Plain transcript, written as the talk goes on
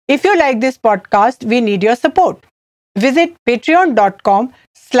If you like this podcast, we need your support. Visit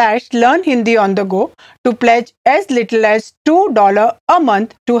patreon.com/learn Hindi on the go to pledge as little as $2 a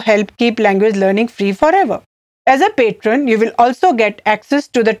month to help keep language learning free forever. As a patron, you will also get access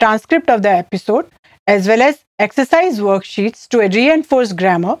to the transcript of the episode as well as exercise worksheets to reinforce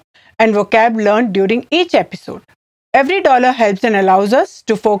grammar and vocab learned during each episode. Every dollar helps and allows us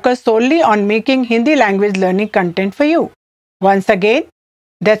to focus solely on making Hindi language learning content for you. Once again,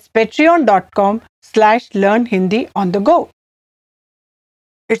 that's patreon.com/learn Hindi on the go.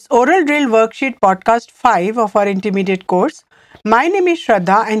 It's Oral Drill Worksheet Podcast 5 of our intermediate course. My name is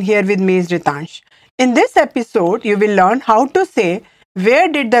Shraddha and here with me is Ritansh. In this episode, you will learn how to say where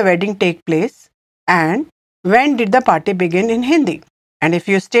did the wedding take place and when did the party begin in Hindi. And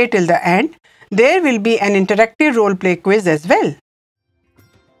if you stay till the end, there will be an interactive role play quiz as well.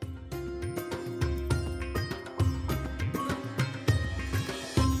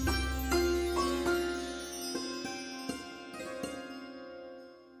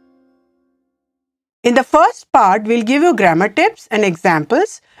 In the first part, we'll give you grammar tips and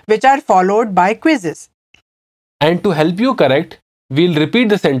examples which are followed by quizzes. And to help you correct, we'll repeat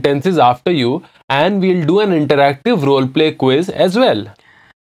the sentences after you and we'll do an interactive role play quiz as well.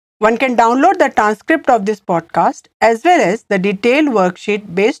 One can download the transcript of this podcast as well as the detailed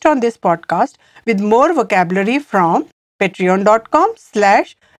worksheet based on this podcast with more vocabulary from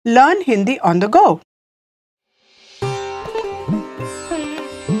patreon.com/learn Hindi on the go.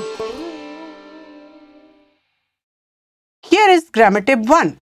 Here is grammar tip 1.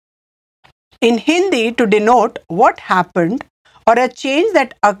 In Hindi, to denote what happened or a change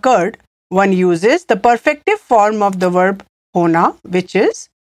that occurred, one uses the perfective form of the verb hona, which is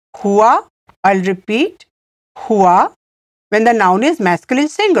hua. I'll repeat, hua, when the noun is masculine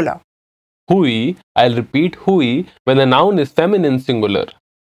singular. Hui, I'll repeat hui when the noun is feminine singular.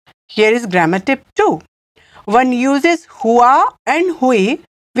 Here is grammar tip 2. One uses hua and hui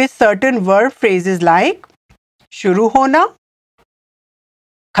with certain verb phrases like shuru hona,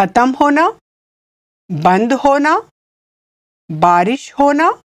 khatam hona, band hona, बारिश होना,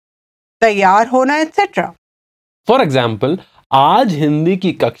 तैयार होना, etc. For example, आज हिंदी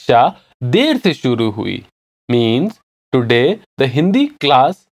की कक्षा देर से शुरू हुई means today the Hindi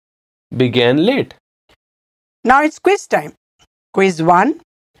class began late. Now it's quiz time. Quiz 1.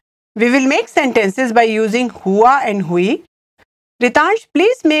 We will make sentences by using hua and hui. Ritansh,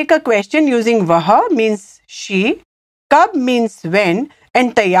 please make a question using vaha means she, kab means when,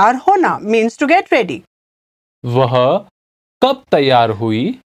 and taiyar hona means to get ready. वह कब तैयार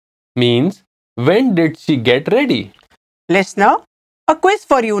हुई means when did she get ready. Listener, a quiz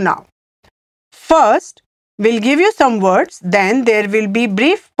for you now. First, we'll give you some words, then there will be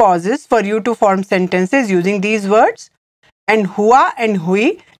brief pauses for you to form sentences using these words and hua and hui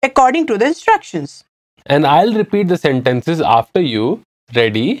according to the instructions. And I'll repeat the sentences after you.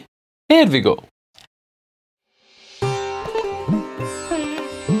 Ready? Here we go.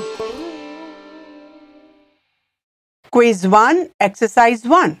 Quiz 1, Exercise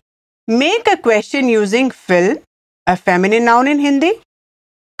 1. Make a question using fill, a feminine noun in Hindi.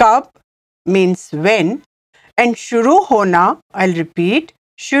 Kab means when. And shuru hona, I'll repeat,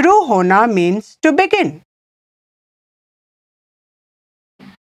 shuru hona means to begin.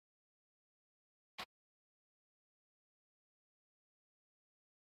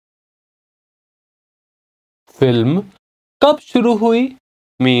 Film कब शुरू हुई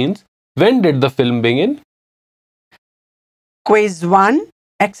means when did the film begin. Quiz 1,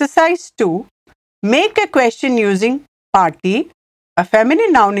 Exercise 2. Make a question using party, a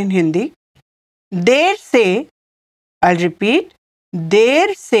feminine noun in Hindi. Der se, I'll repeat,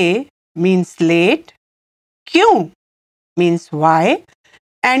 der se means late. Kyun means why.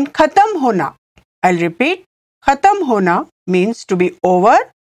 And khatam hona, I'll repeat, khatam hona means to be over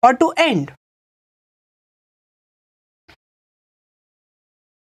or to end.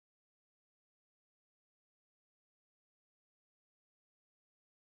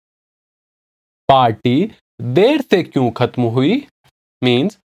 Party देर से क्यों खत्म हुई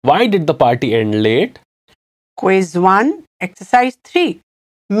means why did the party end late. Quiz 1, Exercise 3.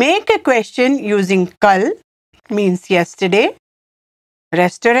 Make a question using kal means yesterday.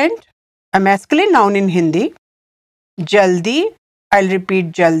 Restaurant, a masculine noun in Hindi. Jaldi, I'll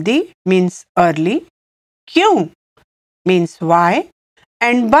repeat jaldi means early. Kyun means why.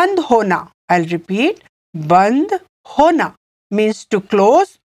 And band hona, I'll repeat, band hona means to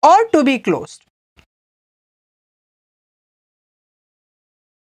close or to be closed.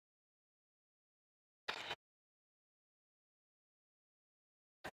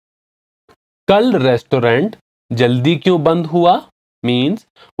 कल restaurant जल्दी क्यों बंद हुआ means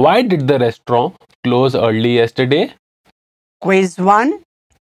why did the restaurant close early yesterday? Quiz 1,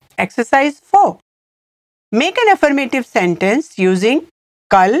 exercise 4. Make an affirmative sentence using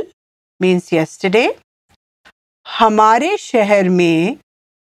kal means yesterday. हमारे शहर में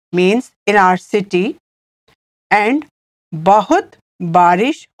means in our city and बहुत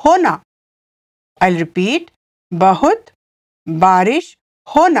बारिश होना. I'll repeat. बहुत बारिश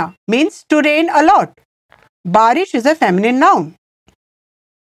होना means to rain a lot. Barish is a feminine noun.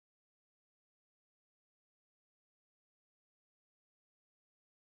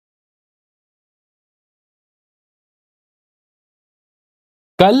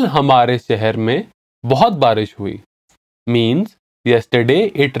 कल हमारे शहर में बहुत बारिश हुई means yesterday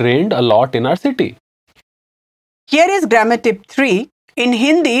it rained a lot in our city. Here is grammar tip 3. In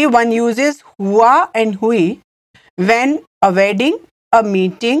Hindi, one uses hua and hui when a wedding, a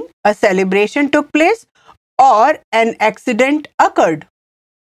meeting, a celebration took place, or an accident occurred.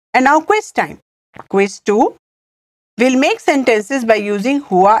 And now quiz time. Quiz 2. We'll make sentences by using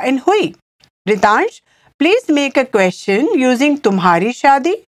hua and hui. Ritansh, please make a question using tumhari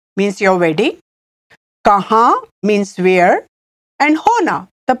shadi means your wedding, kahan means where, and hona,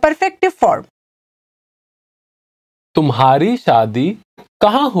 the perfective form. तुम्हारी शादी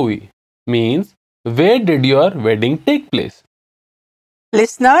कहाँ हुई means where did your wedding take place?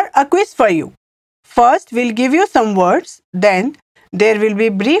 Listener, a quiz for you. First, we'll give you some words, then there will be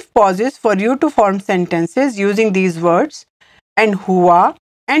brief pauses for you to form sentences using these words and hua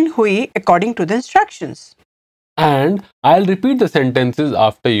and hui according to the instructions. And I'll repeat the sentences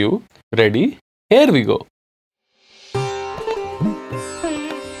after you. Ready? Here we go.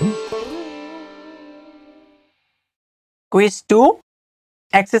 Quiz 2,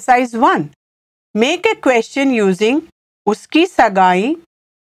 exercise 1. Make a question using uski sagai.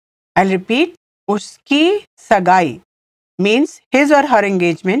 I'll repeat. Uski sagai means his or her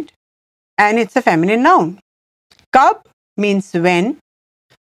engagement and it's a feminine noun. Kab means when.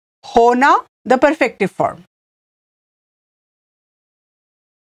 Hona, the perfective form.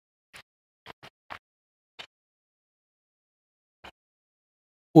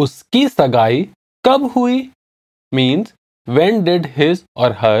 उसकी सगाई कब हुई means when did his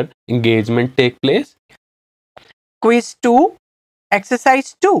or her engagement take place? Quiz 2,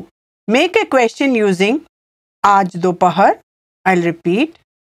 exercise 2. Make a question using आज दोपहर. I'll repeat.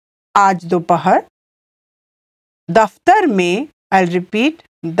 आज दोपहर. दफ्तर में. I'll repeat.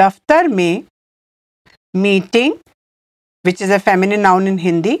 दफ्तर में. Meeting, which is a feminine noun in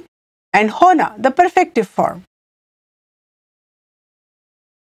Hindi, and hona, the perfective form.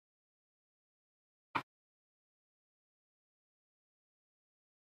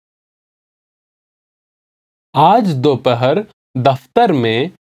 आज दोपहर दफ्तर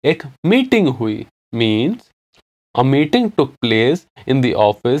में एक मीटिंग हुई means a meeting took place in the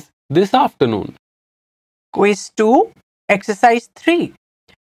office this afternoon. Quiz 2, exercise 3.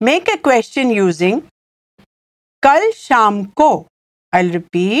 Make a question using कल शाम को. I'll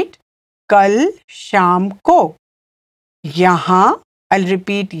repeat. कल शाम को. यहाँ. I'll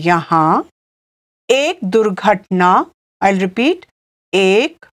repeat. यहाँ. एक दुर्घटना. I'll repeat.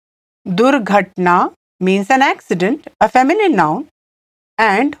 एक दुर्घटना means an accident, a feminine noun,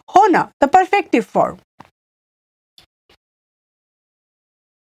 and hona, the perfective form.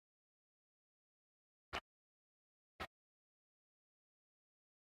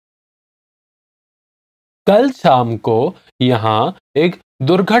 कल शाम को यहाँ एक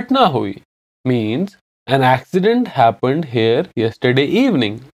दुर्घटना हुई means an accident happened here yesterday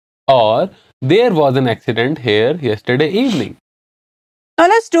evening or there was an accident here yesterday evening. Now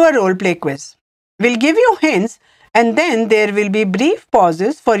let's do a role play quiz. We'll give you hints and then there will be brief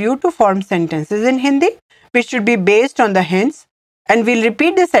pauses for you to form sentences in Hindi which should be based on the hints and we'll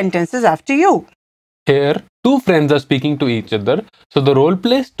repeat the sentences after you. Here, two friends are speaking to each other, so the role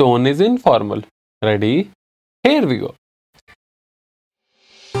play tone is informal. Ready? Here we go.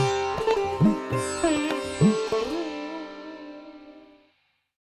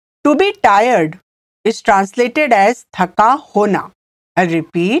 To be tired is translated as thaka hona. I'll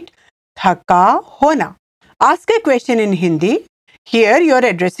repeat. Thaka hona. Ask a question in Hindi. Here you are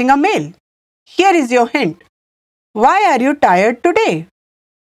addressing a male. Here is your hint. Why are you tired today?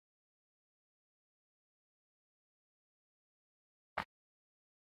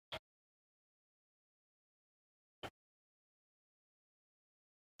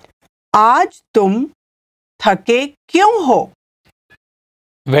 आज तुम थके क्यों हो?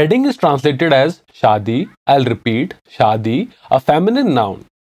 Wedding is translated as shadi. I'll repeat. Shadi, a feminine noun.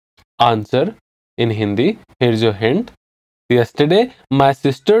 Answer in Hindi. Here's your hint. Yesterday, my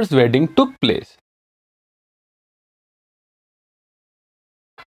sister's wedding took place.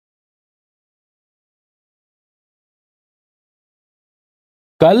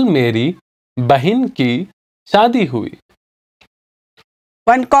 कल मेरी बहन की शादी हुई.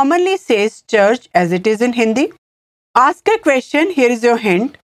 One commonly says church as it is in Hindi. Ask a question, here is your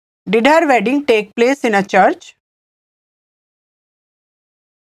hint. Did her wedding take place in a church?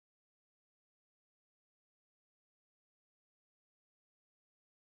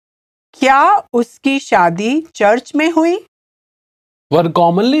 क्या उसकी शादी church में हुई? One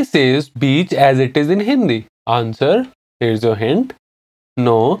commonly says beach as it is in Hindi. Answer, here's your hint.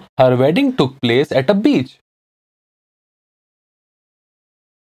 No, her wedding took place at a beach.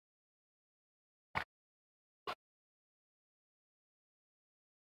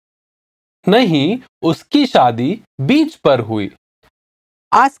 नहीं, उसकी शादी बीच पर हुई.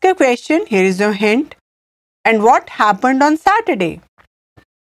 Ask a question, here is your hint. And what happened on Saturday?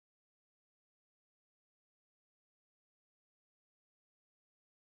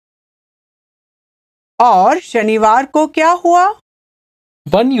 और शनिवार को क्या हुआ?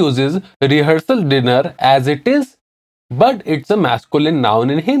 One uses rehearsal dinner as it is, but it's a masculine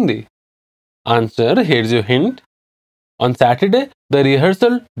noun in Hindi. Answer, here's your hint. On Saturday, the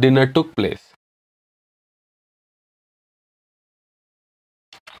rehearsal dinner took place.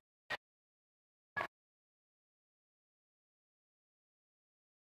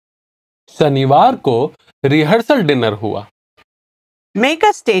 शनिवार को rehearsal dinner हुआ. Make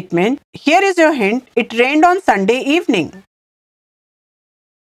a statement. Here is your hint. It rained on Sunday evening.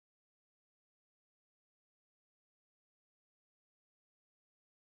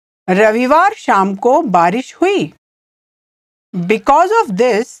 रविवार शाम को बारिश हुई. Because of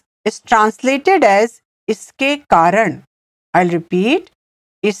this is translated as इसके कारण. I'll repeat.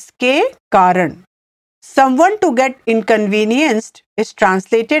 इसके कारण. Someone to get inconvenienced is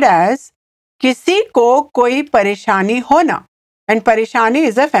translated as किसी को कोई परेशानी होना. And parishani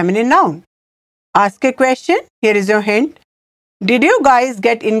is a feminine noun. Ask a question. Here is your hint. Did you guys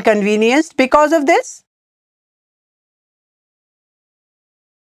get inconvenienced because of this?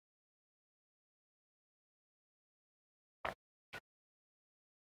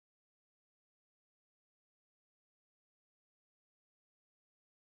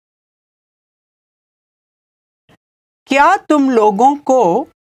 क्या तुम लोगों को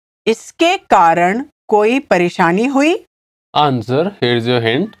इसके कारण कोई परेशानी हुई? Answer, here's your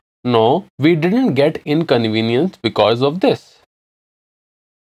hint. No, we didn't get inconvenienced because of this.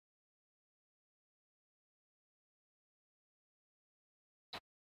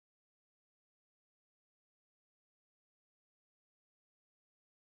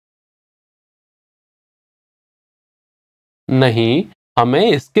 नहीं,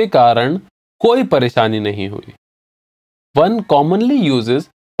 हमें इसके कारण कोई परेशानी नहीं हुई. One commonly uses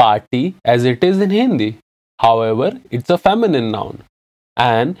party as it is in Hindi. However, it's a feminine noun.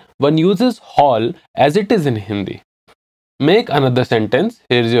 And one uses hall as it is in Hindi. Make another sentence.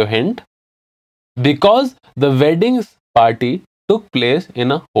 Here's your hint. Because the wedding's party took place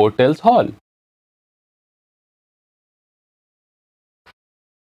in a hotel's hall.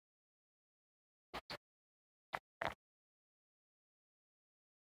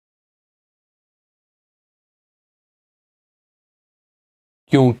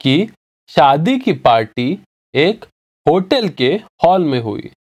 क्योंकि शादी की party एक hotel के hall में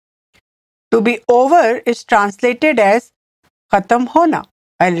हुई. To be over is translated as खत्म होना.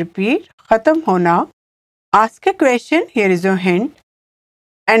 I'll repeat. खत्म होना. Ask a question. Here is your hint.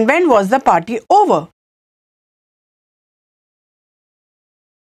 And when was the party over?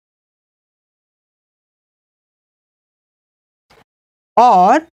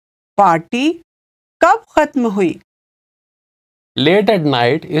 और पार्टी कब खत्म हुई? Late at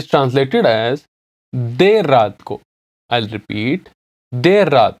night is translated as देर रात को. I'll repeat. देर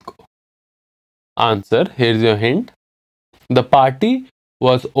रात को. Answer, here's your hint. The party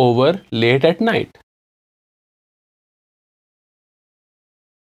was over late at night.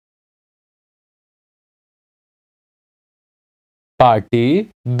 Party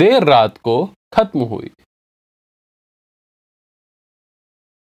देर रात को खत्म हुई.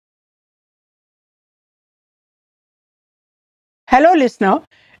 Hello, listener.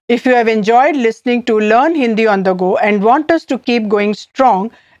 If you have enjoyed listening to Learn Hindi on the Go and want us to keep going strong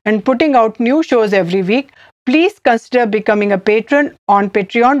and putting out new shows every week, please consider becoming a patron on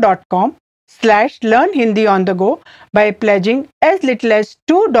patreon.com/Learn Hindi on the Go by pledging as little as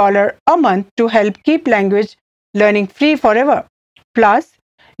 $2 a month to help keep language learning free forever. Plus,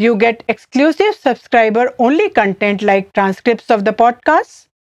 you get exclusive subscriber-only content like transcripts of the podcasts,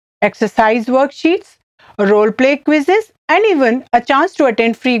 exercise worksheets, role-play quizzes, and even a chance to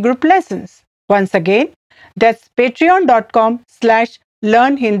attend free group lessons. Once again, that's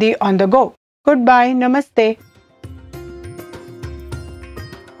patreon.com/Learn Hindi on the Go. Goodbye. Namaste.